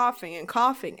coughing and coughing and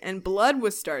coughing, and blood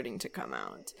was starting to come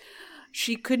out.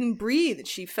 She couldn't breathe.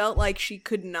 She felt like she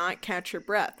could not catch her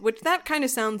breath, which that kind of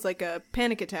sounds like a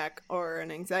panic attack or an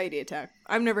anxiety attack.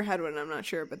 I've never had one, I'm not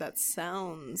sure, but that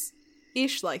sounds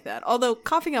ish like that. Although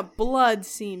coughing up blood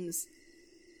seems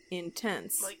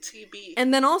intense. Like TB.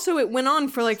 And then also it went on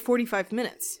for like 45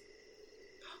 minutes.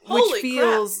 Holy which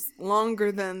feels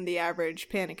longer than the average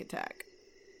panic attack.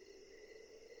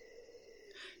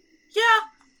 Yeah.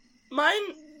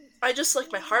 Mine, I just,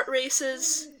 like, my heart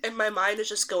races, and my mind is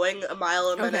just going a mile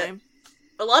a minute. Okay.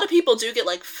 A lot of people do get,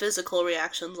 like, physical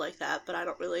reactions like that, but I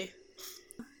don't really.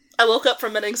 I woke up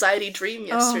from an anxiety dream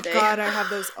yesterday. Oh, God, I have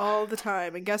those all the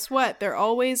time. And guess what? They're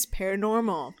always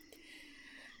paranormal.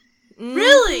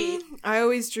 Really? I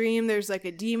always dream there's, like,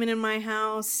 a demon in my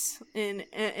house. In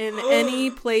any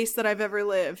place that I've ever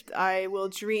lived, I will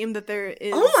dream that there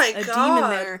is a demon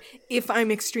there if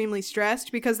I'm extremely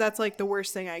stressed, because that's, like, the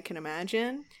worst thing I can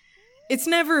imagine. It's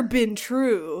never been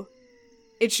true.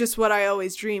 It's just what I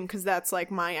always dream, because that's,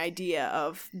 like, my idea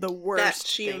of the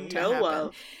worst thing to happen.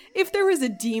 Of. If there was a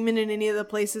demon in any of the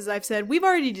places I've said, we've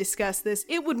already discussed this,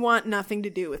 it would want nothing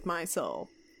to do with my soul.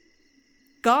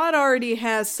 God already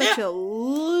has such a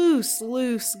loose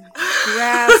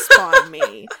grasp on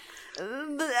me.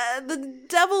 The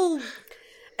devil,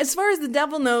 as far as the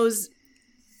devil knows,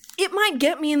 it might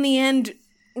get me in the end,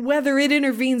 whether it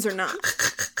intervenes or not.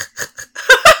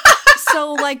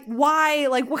 So, like, why?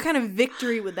 Like, what kind of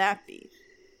victory would that be?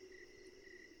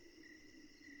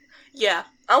 Yeah,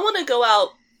 I want to go out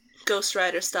Ghost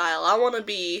Rider style. I want to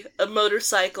be a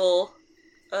motorcycle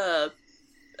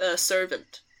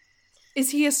servant.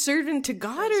 Is he a servant to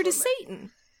God or to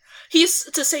Satan? He's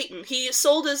to Satan. He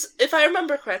sold his, if I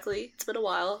remember correctly, it's been a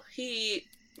while, he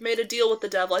made a deal with the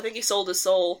devil. I think he sold his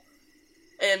soul,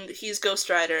 and he's Ghost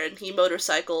Rider, and he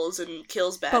motorcycles and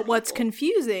kills bad people. But what's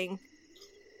confusing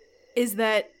is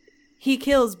that he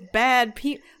kills bad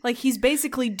people. Like, he's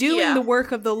basically doing the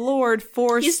work of the Lord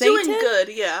for Satan. He's doing good,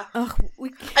 yeah. Ugh,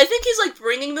 I think he's, like,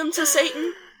 bringing them to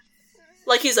Satan.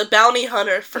 Like, he's a bounty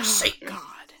hunter for Satan. God.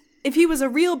 If he was a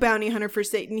real bounty hunter for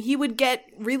Satan, he would get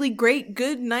really great,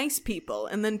 good, nice people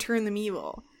and then turn them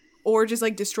evil. Or just,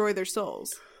 like, destroy their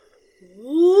souls.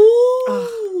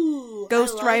 Ooh,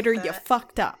 Ghost Rider, you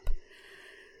fucked up.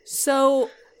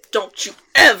 So... Don't you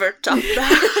ever talk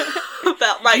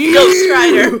about my Ghost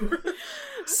Rider.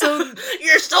 So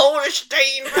your soul is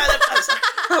stained by the...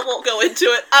 I won't go into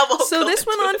it. So this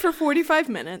went on for 45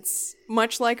 minutes,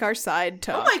 much like our side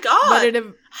talk. Oh my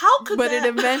God. But it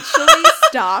eventually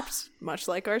stopped, much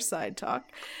like our side talk.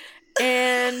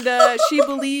 And she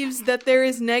believes that there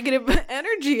is negative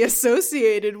energy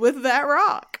associated with that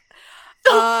rock.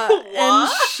 And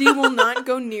she will not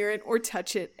go near it or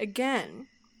touch it again.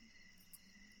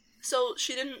 So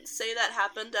she didn't say that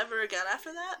happened ever again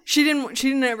after that? She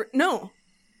didn't ever. No.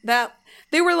 That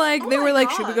they were like,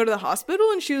 should we go to the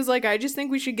hospital? And she was like, I just think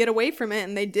we should get away from it.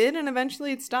 And they did, and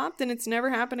eventually it stopped, and it's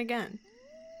never happened again.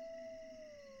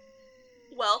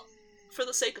 Well, for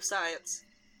the sake of science,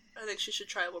 I think she should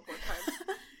try it one more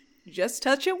time. Just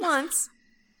touch it once.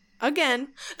 Again.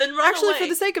 Then run Actually, away. For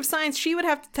the sake of science, she would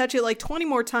have to touch it like 20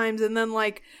 more times, and then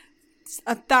like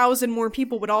 1,000 more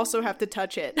people would also have to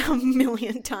touch it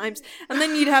 1,000,000 times. And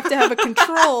then you'd have to have a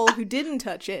control who didn't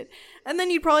touch it. And then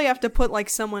you'd probably have to put like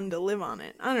someone to live on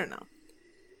it. I don't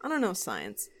know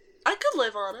science. I could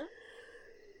live on it.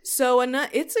 So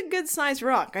it's a good sized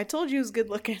rock. I told you it was good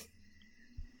looking.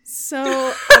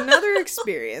 So another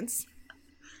experience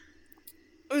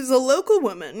was a local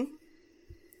woman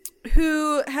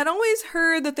who had always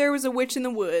heard that there was a witch in the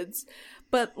woods,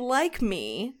 but like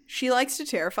me, she likes to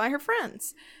terrify her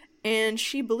friends, and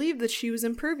she believed that she was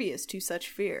impervious to such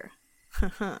fear.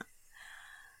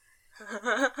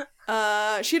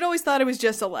 She'd always thought it was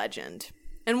just a legend.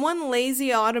 And one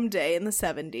lazy autumn day in the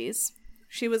 70s,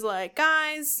 she was like,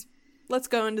 guys, let's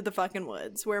go into the fucking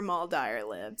woods where Moll Dyer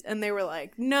lived. And they were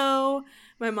like, no,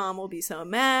 my mom will be so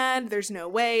mad. There's no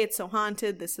way. It's so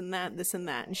haunted. This and that, this and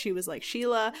that. And she was like,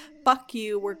 Sheila, fuck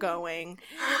you. We're going.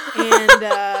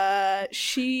 And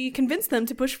she convinced them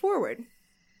to push forward.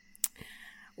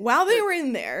 While they were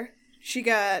in there, she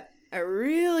got a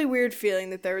really weird feeling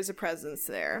that there was a presence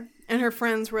there. And her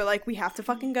friends were like, we have to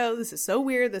fucking go. This is so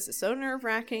weird. This is so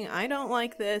nerve-wracking. I don't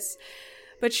like this.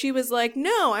 But she was like,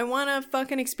 no, I want to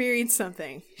fucking experience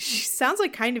something. She sounds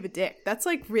like kind of a dick. That's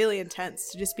like really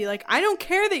intense to just be like, I don't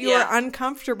care that you are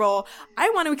uncomfortable. I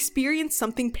want to experience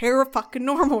something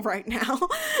para-fucking-normal right now.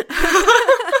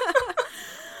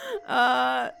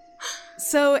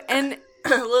 And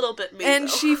a little bit me, and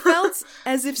though. she felt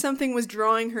as if something was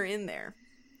drawing her in there.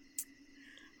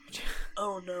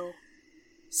 Oh no.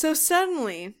 So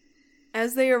suddenly,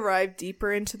 as they arrive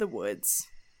deeper into the woods,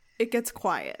 it gets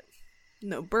quiet.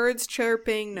 No birds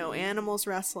chirping, no animals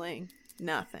rustling,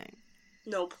 nothing.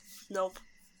 Nope.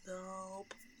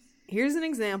 Here's an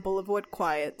example of what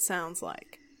quiet sounds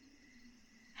like.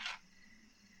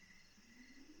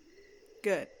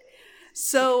 Good.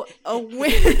 So, a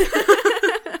wind...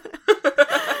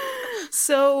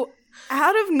 So,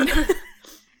 out of nowhere...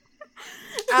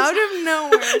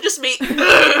 Just me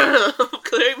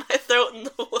clearing my throat in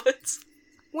the woods.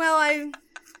 Well,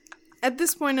 at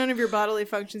this point, none of your bodily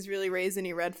functions really raise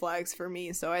any red flags for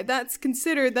me, so that's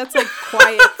like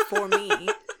quiet for me.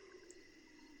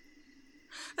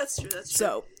 That's true.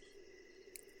 So,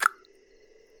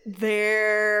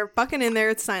 they're fucking in there,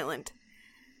 it's silent.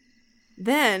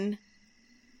 Then,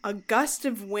 a gust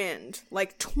of wind,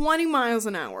 like 20 miles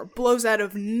an hour, blows out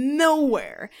of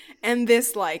nowhere. And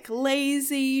this, like,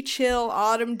 lazy, chill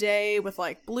autumn day with,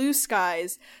 like, blue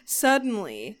skies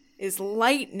suddenly is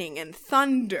lightning and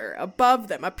thunder above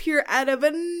them appear out of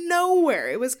nowhere.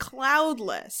 It was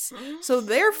cloudless. So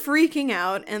they're freaking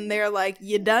out and they're like,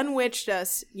 you done witched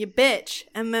us, you bitch.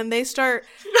 And then they start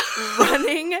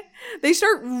running. They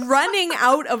start running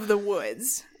out of the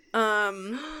woods. Just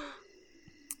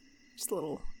a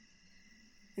little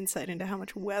insight into how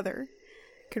much weather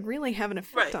could really have an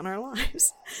effect on our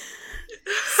lives.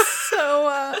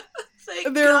 So,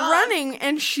 they're running,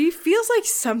 and she feels like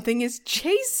something is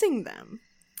chasing them.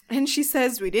 And she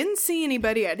says, we didn't see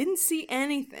anybody, I didn't see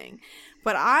anything.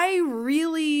 But I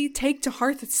really take to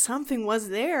heart that something was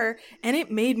there, and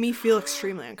it made me feel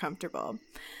extremely uncomfortable.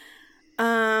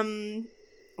 When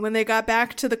they got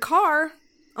back to the car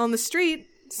on the street,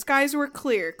 skies were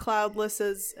clear, cloudless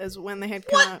as when they had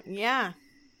come out. Yeah.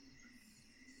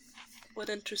 What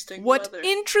interesting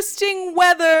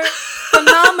weather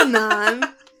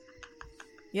phenomenon.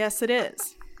 Yes, it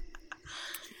is.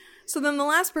 So then the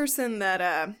last person that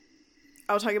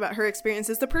I'll talk about her experience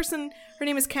is the person, her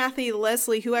name is Kathy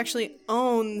Leslie, who actually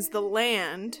owns the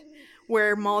land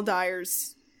where Moll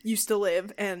Dyers used to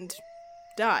live and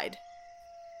died.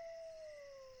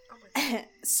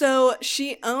 So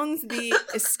she owns the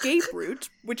escape route,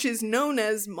 which is known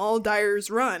as Moll Dyer's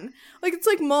Run. Like, it's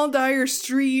like Moll Dyer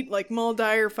Street, like Moll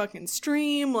Dyer fucking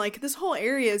Stream. Like, this whole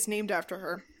area is named after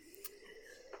her.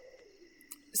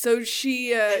 So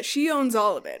she owns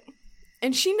all of it.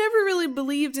 And she never really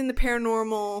believed in the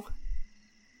paranormal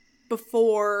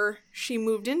before she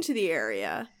moved into the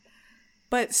area.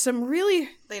 But some really...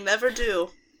 They never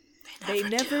do. They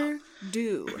never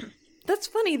do. That's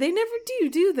funny. They never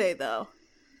do they, though?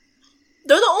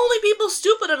 They're the only people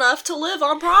stupid enough to live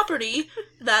on property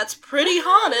that's pretty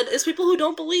haunted is people who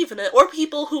don't believe in it, or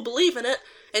people who believe in it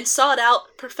and sought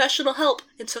out professional help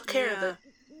and took care of it.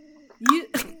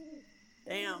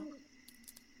 Damn.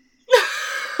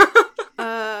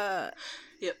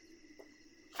 Yep.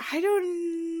 I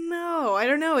don't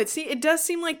know. It does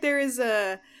seem like there is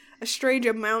a strange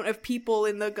amount of people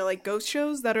in the, like, ghost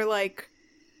shows that are like,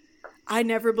 I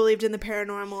never believed in the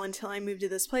paranormal until I moved to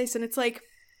this place. And it's like,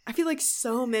 I feel like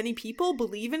so many people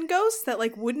believe in ghosts that,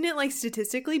 like, wouldn't it, like,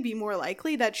 statistically be more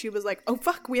likely that she was like, oh,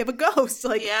 fuck, we have a ghost.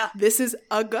 Like, This is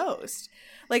a ghost.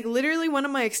 Like, literally one of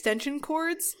my extension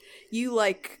cords, you,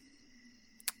 like,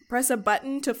 press a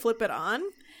button to flip it on.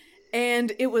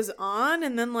 And it was on.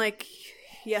 And then, like,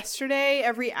 yesterday,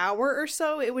 every hour or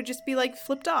so, it would just be, like,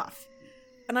 flipped off.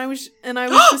 And I was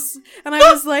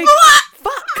like,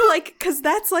 fuck, like, cause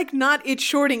that's, like, not it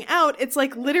shorting out. It's,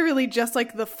 like, literally just,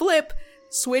 like, the flip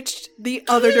switched the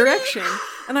other direction.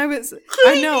 And I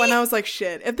know, and I was like,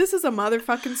 shit, if this is a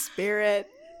motherfucking spirit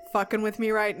fucking with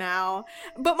me right now.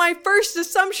 But my first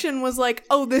assumption was, like,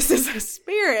 oh, this is a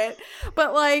spirit.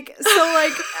 But, like, so,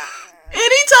 like...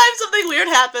 Anytime something weird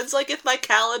happens, like, if my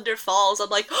calendar falls, I'm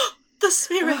like, oh, the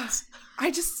spirits.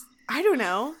 I don't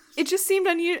know. It just seemed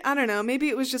unusual. I don't know. Maybe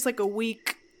it was just like a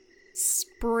weak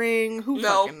spring. Who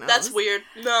fucking knows? No, that's weird.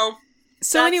 No.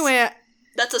 So anyway,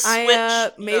 that's a switch.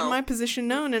 I made my position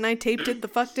known and I taped it the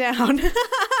fuck down.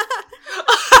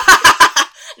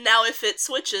 Now if it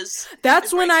switches.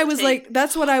 That's when I was like,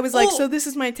 that's what I was like, so this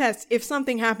is my test. If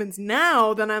something happens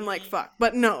now, then I'm like, fuck.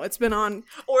 But no, it's been on.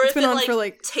 Or if it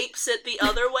like tapes it the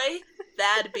other way,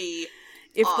 that'd be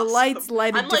if awesome. The lights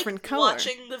light a I'm different color. I'm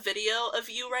watching the video of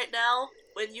you right now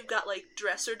when you've got like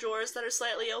dresser drawers that are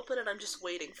slightly open and I'm just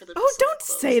waiting for them to don't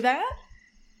close. Say that.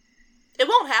 It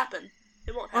won't happen.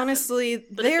 It won't happen. Honestly,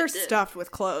 they're stuffed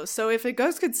with clothes, so if a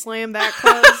ghost could slam that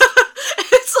closed,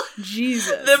 it's like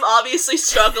Jesus. Them obviously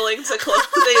struggling to close.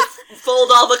 They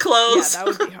fold all the clothes. Yeah,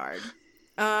 that would be hard.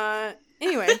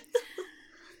 Anyway.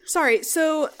 Sorry,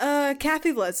 so,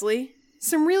 Kathy Leslie,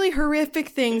 some really horrific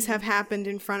things have happened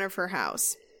in front of her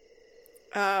house.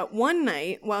 One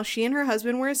night, while she and her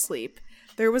husband were asleep,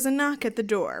 there was a knock at the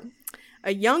door.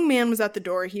 A young man was at the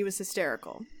door. He was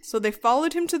hysterical. So they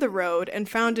followed him to the road and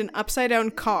found an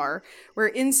upside-down car where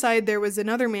inside there was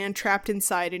another man trapped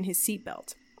inside in his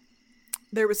seatbelt.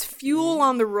 There was fuel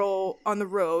on the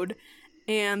road,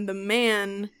 and the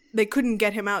man, they couldn't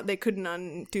get him out. They couldn't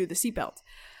undo the seatbelt.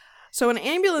 So an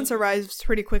ambulance arrives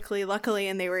pretty quickly, luckily,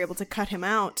 and they were able to cut him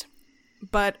out.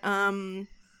 But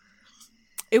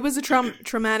it was a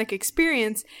traumatic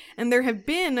experience, and there have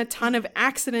been a ton of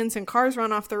accidents and cars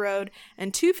run off the road,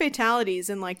 and 2 fatalities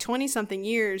in like 20-something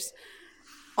years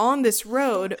on this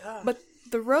road. Oh, but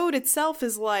the road itself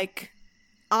is like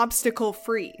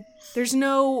obstacle-free. There's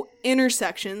no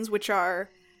intersections, which are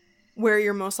where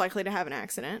you're most likely to have an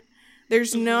accident.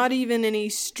 There's not even any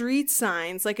street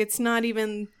signs. Like, it's not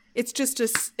even... It's just a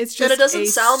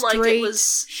straight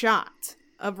shot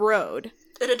of road.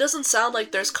 And it doesn't sound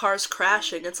like there's cars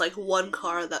crashing. It's like one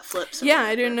car that flips. Yeah,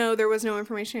 I didn't know there was no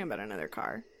information about another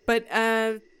car. But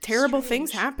terrible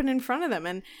things happen in front of them.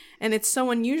 And it's so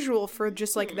unusual for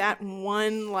just like that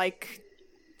one like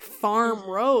farm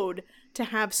road to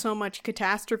have so much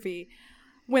catastrophe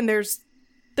when there's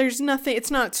nothing.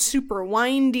 It's not super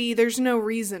windy. There's no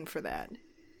reason for that.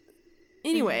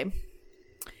 Anyway.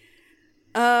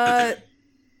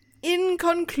 In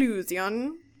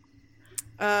conclusion,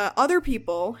 other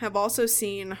people have also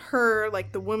seen her,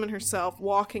 like the woman herself,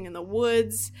 walking in the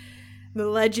woods. The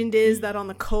legend is that on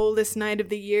the coldest night of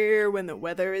the year, when the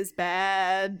weather is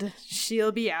bad,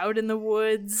 she'll be out in the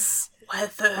woods.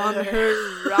 Weather. On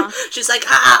her rock. She's like,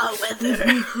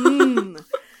 weather.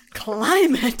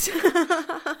 Climate.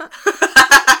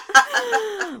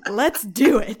 Let's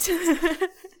do it.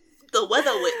 The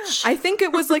weather witch. I think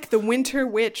it was like the winter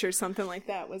witch or something like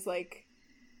that was like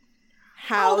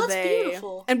how that's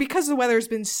beautiful. And because the weather's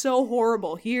been so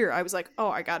horrible here, I was like, oh,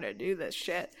 I gotta do this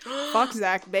shit. Fuck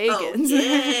Zach Bagans.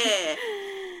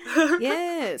 Oh,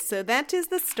 yeah. Yeah, so that is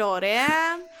the story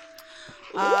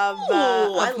of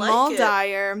Moll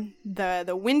Dyer,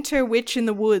 the winter witch in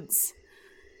the woods.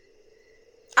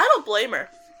 I don't blame her.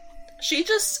 She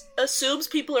just assumes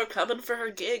people are coming for her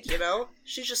gig, you know?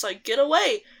 She's just like, get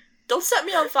away. Don't set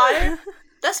me on fire.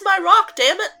 That's my rock,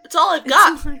 damn it. It's all I've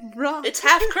got. It's my rock. It's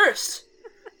half cursed.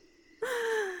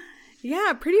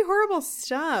 Yeah, pretty horrible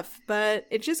stuff, but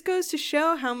it just goes to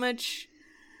show how much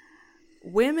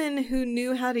women who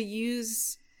knew how to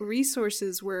use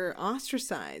resources were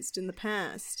ostracized in the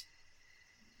past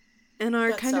and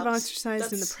are kind of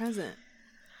ostracized in the present.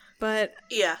 But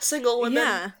yeah, single women.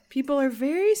 Yeah, people are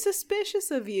very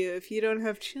suspicious of you if you don't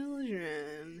have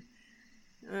children.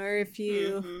 Or if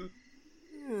you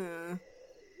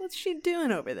what's she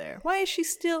doing over there? Why is she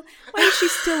still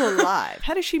alive?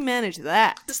 How does she manage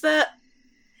that? Is that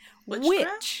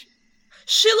witch?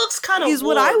 She looks kind of is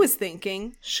what I was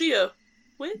thinking. She a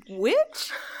witch?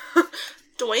 Witch?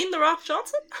 Dwayne The Rock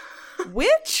Johnson?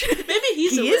 Witch? Maybe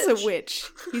he is a witch.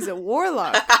 He's a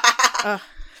warlock.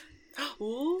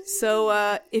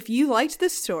 So, if you liked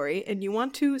this story and you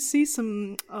want to see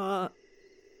some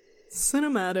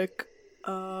cinematic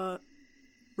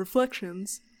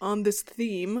reflections on this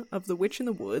theme of the witch in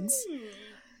the woods,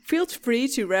 feel free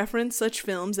to reference such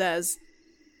films as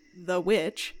The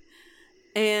Witch,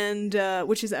 and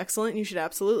which is excellent. You should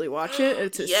absolutely watch it.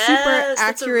 It's a super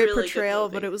accurate portrayal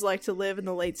of what it was like to live in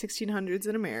the late 1600s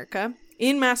in America.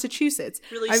 In Massachusetts.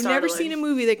 Really I've never seen a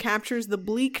movie that captures the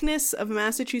bleakness of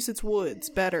Massachusetts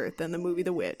woods better than the movie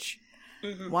The Witch.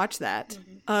 Watch that.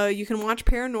 You can watch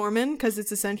Paranorman, because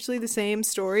it's essentially the same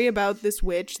story about this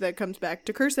witch that comes back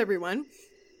to curse everyone.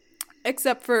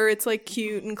 Except for it's like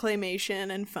cute and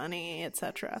claymation and funny,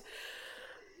 etc.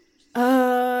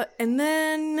 And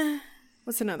then...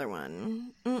 what's another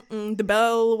one? The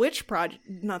Bell Witch Project.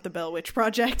 Not the Bell Witch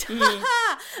Project.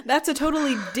 That's a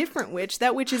totally different witch.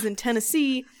 That witch is in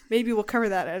Tennessee. Maybe we'll cover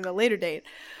that at a later date.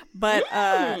 But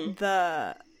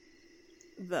the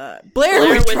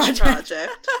Blair Witch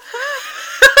Project.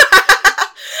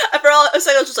 For a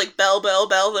second, I was just like, Bell.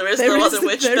 There is no other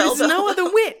witch. There is no other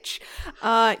witch.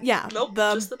 Nope,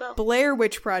 the just the Bell. Blair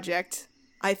Witch Project,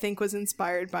 I think, was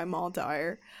inspired by Moll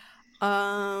Dyer.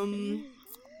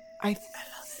 I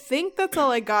think that's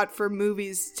all I got for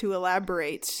movies to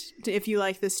elaborate. If you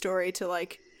like this story, to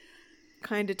like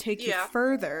kind of take you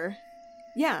further.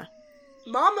 Yeah.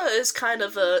 Mama is kind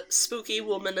of a spooky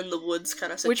woman in the woods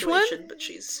kind of situation. Which one? But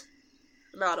she's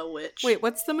not a witch. Wait,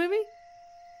 what's the movie?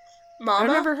 Mama?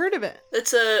 I've never heard of it.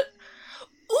 It's a...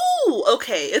 Ooh,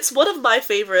 okay. It's one of my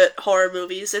favorite horror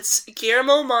movies. It's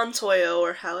Guillermo Montoya,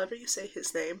 or however you say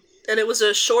his name. And it was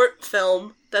a short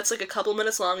film that's like a couple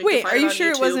minutes long. Wait, are you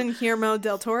sure YouTube. It wasn't Guillermo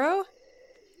del Toro?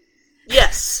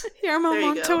 Yes. Guillermo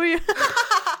Montoya.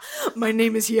 My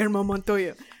name is Guillermo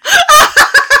Montoya.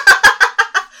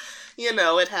 You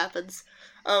know, it happens.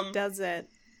 Does it?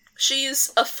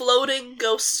 She's a floating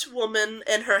ghost woman,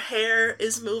 and her hair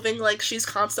is moving like she's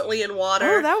constantly in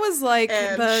water. Oh, that was like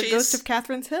the Ghost of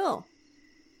Catherine's Hill.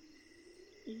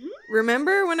 Mm-hmm.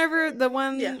 Remember whenever the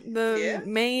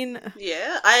main...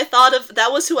 Yeah, I thought of...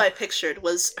 That was who I pictured,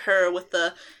 was her with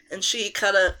the... And she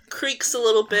kind of creaks a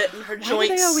little bit, and her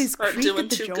joints aren't doing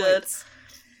too good.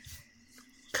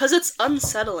 Because it's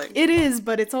unsettling. It is,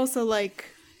 but it's also like...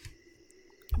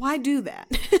 Why do that?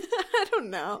 I don't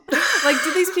know. Like,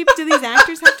 do these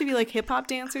actors have to be like hip-hop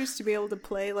dancers to be able to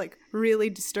play like really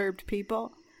disturbed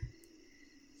people?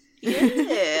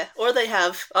 Yeah. Or they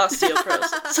have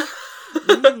osteoporosis.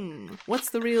 What's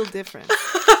the real difference?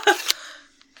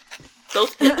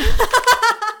 Both.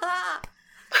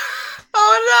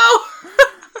 Oh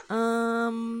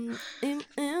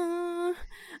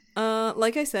no!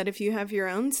 Like I said, if you have your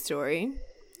own story,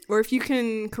 or if you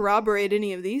can corroborate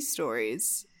any of these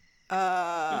stories,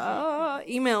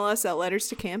 email us at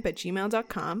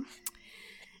letterstocamp@gmail.com.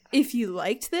 If you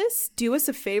liked this, do us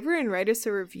a favor and write us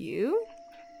a review.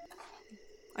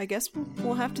 I guess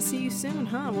we'll have to see you soon,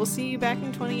 huh? We'll see you back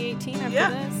in 2018 after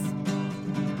this.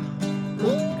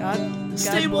 God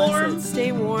stay warm.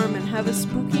 Stay warm and have a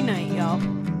spooky night, y'all.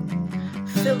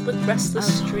 Filled with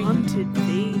restless dreams. Haunted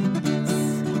things.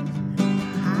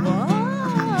 Whoa.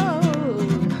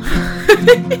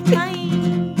 Bye.